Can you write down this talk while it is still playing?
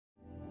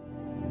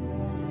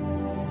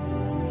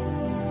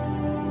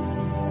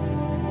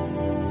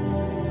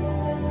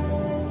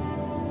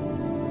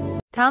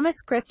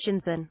Thomas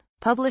Christiansen.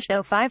 Published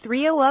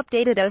 0530,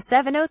 updated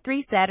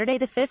 0703, Saturday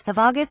the 5th of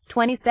August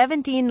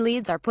 2017.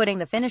 Leeds are putting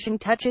the finishing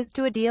touches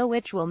to a deal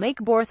which will make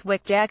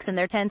Borthwick-Jackson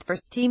their 10th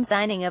first-team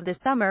signing of the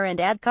summer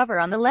and add cover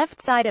on the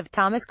left side of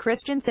Thomas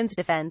Christiansen's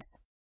defence.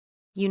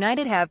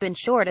 United have been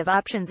short of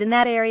options in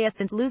that area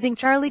since losing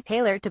Charlie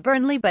Taylor to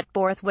Burnley, but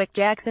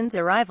Borthwick-Jackson's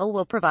arrival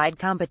will provide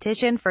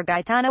competition for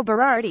Gaetano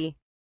Berardi.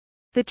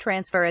 The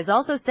transfer is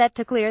also set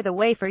to clear the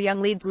way for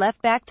young Leeds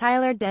left-back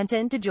Tyler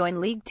Denton to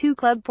join League Two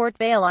club Port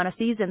Vale on a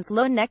season's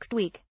loan next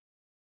week.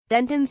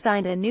 Denton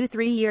signed a new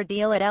 3-year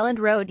deal at Elland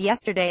Road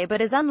yesterday but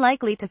is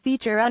unlikely to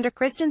feature under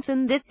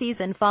Christiansen this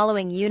season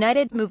following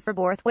United's move for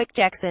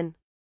Borthwick-Jackson.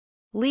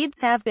 Leeds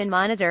have been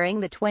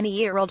monitoring the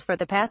 20-year-old for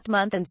the past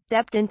month and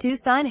stepped in to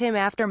sign him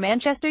after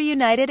Manchester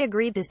United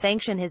agreed to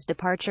sanction his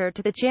departure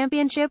to the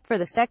Championship for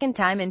the second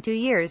time in 2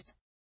 years.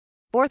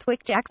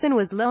 Borthwick-Jackson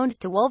was loaned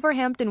to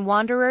Wolverhampton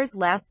Wanderers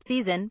last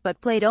season,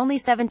 but played only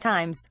 7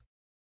 times.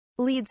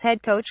 Leeds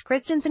head coach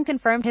Christiansen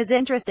confirmed his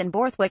interest in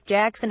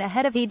Borthwick-Jackson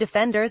ahead of the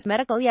defender's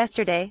medical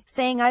yesterday,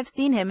 saying, "I've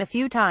seen him a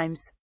few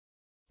times.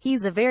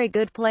 He's a very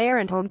good player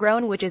and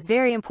homegrown, which is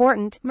very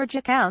important. Merge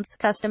accounts,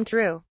 custom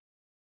true.